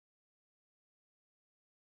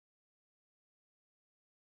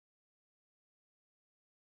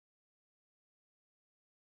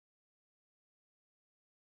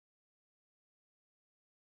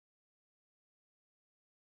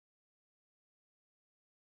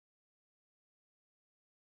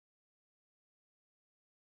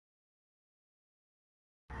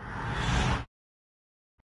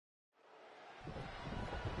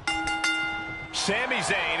Sami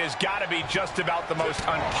Zayn has got to be just about the most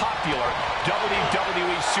unpopular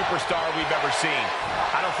WWE superstar we've ever seen.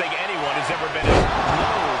 I don't think anyone has ever been as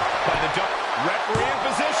loathed by the referee in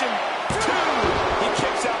position. 2. He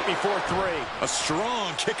kicks out before 3. A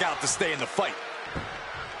strong kick out to stay in the fight.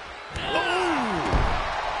 Ooh!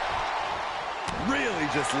 Really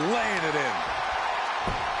just laying it in.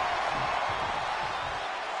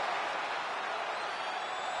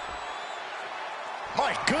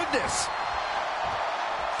 My goodness!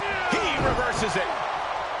 He reverses it.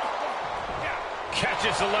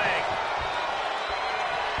 Catches the leg.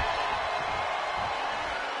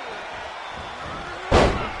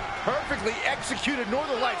 Perfectly executed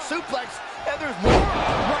Northern Light suplex, and there's more.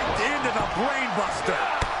 Right into the brain buster.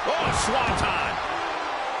 Oh, swanton.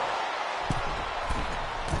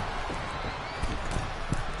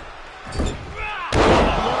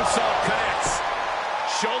 Moonsault connects.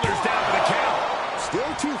 Shoulders down for the count.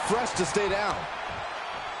 Still too fresh to stay down.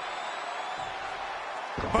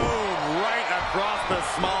 Boom, right across the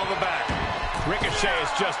small of the back. Ricochet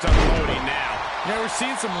is just unloading now. Yeah, we're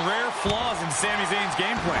seeing some rare flaws in Sami Zayn's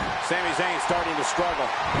game plan. Sami Zayn starting to struggle.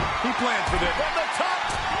 He plans for this. From the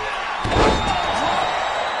top.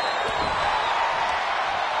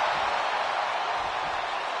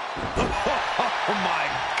 Oh my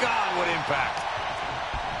God, what impact.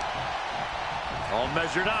 All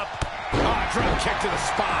measured up. Oh, drop kick to the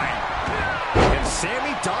spine. And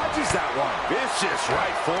Sami dodges that one. Vicious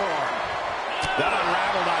right forearm. That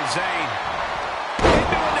unraveled on Zayn.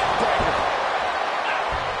 Into a neck breaker.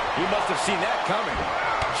 He must have seen that coming.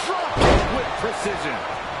 Drop kick with precision.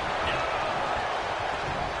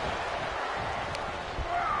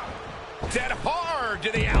 Dead hard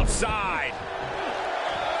to the outside.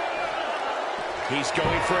 He's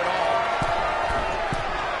going for it all.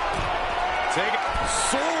 Take it.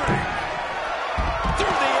 Soaring.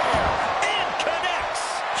 Through the air. And connects.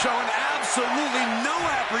 Showing absolutely no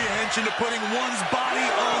apprehension to putting one's body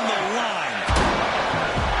on the line.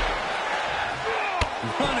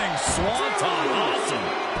 Running swanton. Awesome.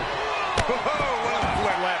 Whoa, what a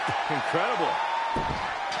flip left. Incredible.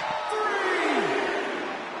 3.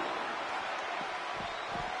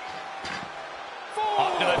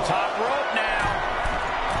 Up to the top rope now.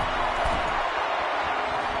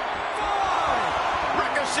 5.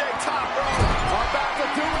 Ricochet top rope. About to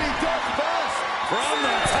do what he does best. From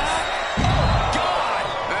the top. Oh, God.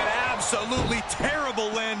 An absolutely terrible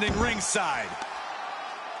landing ringside.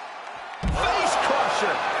 Face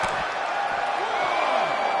crusher.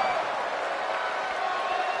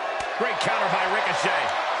 Great counter by Ricochet.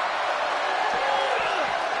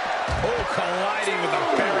 Oh, colliding with the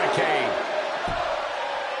barricade.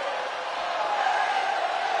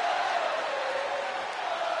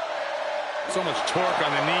 So much torque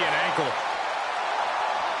on the knee and ankle.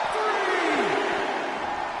 3.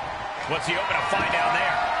 What's he open to find down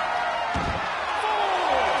there? 4.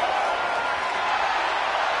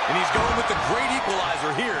 And he's going with the great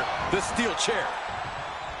equalizer here, the steel chair.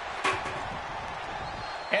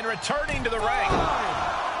 And returning to the ring. 5.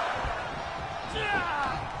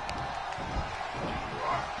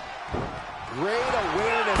 Great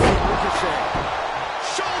awareness from Ricochet.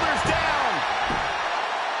 Shoulders down.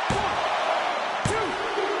 1, 2.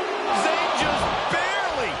 Zayn just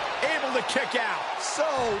barely able to kick out. So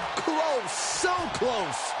close, so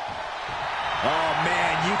close. Oh,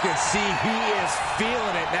 man, you can see he is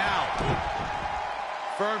feeling it now.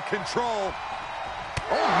 Firm control.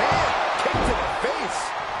 Oh, man, kick to the face.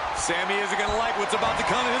 Sami isn't going to like what's about to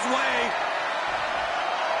come his way.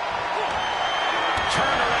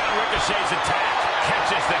 Turn around Ricochet's attack.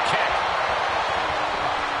 Catches the kick.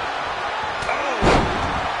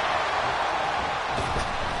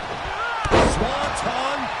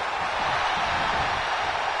 Swanton.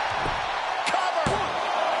 Cover.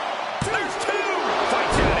 There's 2.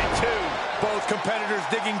 Fights out at 2. Both competitors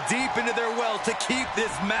digging deep into their well to keep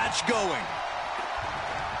this match going.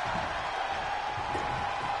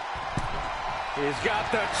 He's got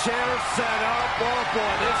the chair set up. Oh,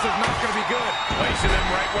 boy, this is not going to be good. Placing them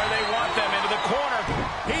right where they want them, into the corner.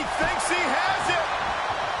 He thinks he has it.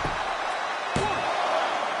 1,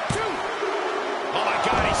 2. Oh, my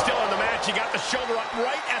God, he's still in the match. He got the shoulder up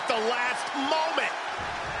right at the last moment.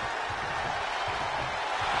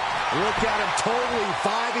 Look at him totally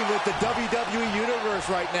vibing with the WWE Universe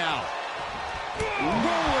right now.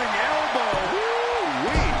 Rolling elbow.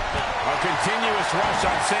 Woo-wee. A continuous rush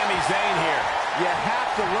on Sami Zayn here. You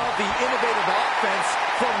have to love the innovative offense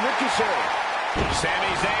from Ricochet.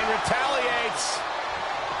 Sami Zayn retaliates.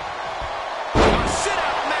 A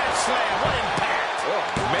sit-out match slam. What impact. Oh,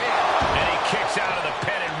 man. And he kicks out of the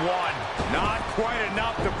pin and 1. Not quite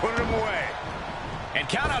enough to put him away.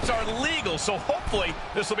 countouts are legal, so hopefully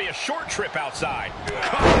this will be a short trip outside.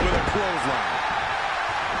 Caught with a clothesline.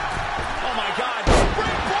 Oh, my God.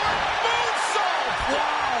 Springboard moonsault.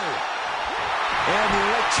 Wow. And the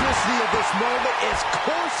electricity of this moment is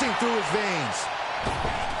coursing through his veins.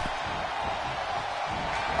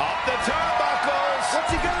 Up the turnbuckles.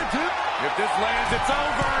 What's he gonna do? If this lands, it's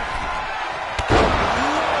over.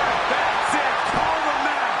 That's it. Call the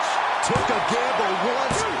match. Took a gamble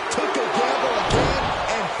once, took a gamble again,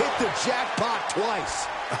 and hit the jackpot twice.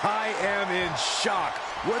 I am in shock.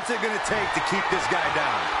 What's it going to take to keep this guy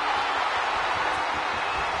down?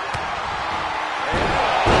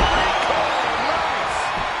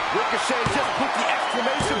 Ricochet just put the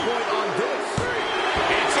exclamation point on this.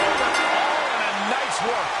 It's over. All in a nice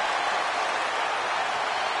work.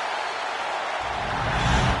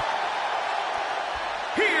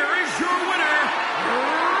 Here is your winner,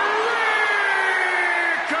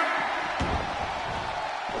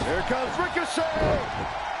 Here comes Ricochet.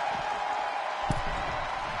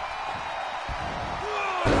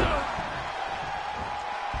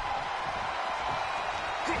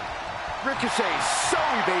 Ricochet so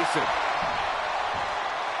evasive.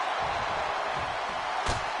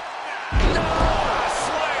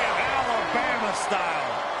 slam, Alabama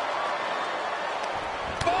style.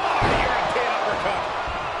 European uppercut.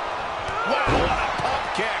 Wow, what a pump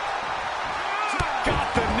kick. Got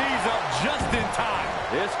the knees up just in time.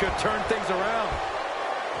 This could turn things around.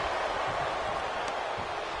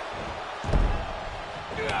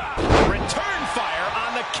 Return fire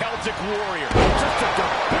on the Celtic Warrior. Just a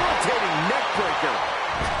debilitating neck breaker.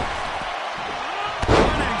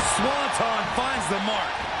 Running Swanton finds the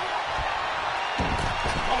mark.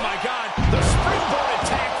 Oh, my God. The springboard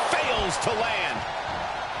attack fails to land.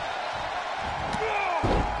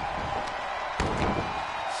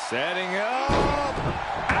 Setting up.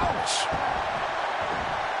 Ouch.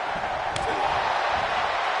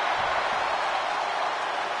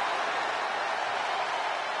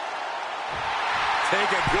 Take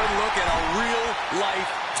a good look at a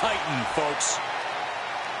real-life Titan, folks.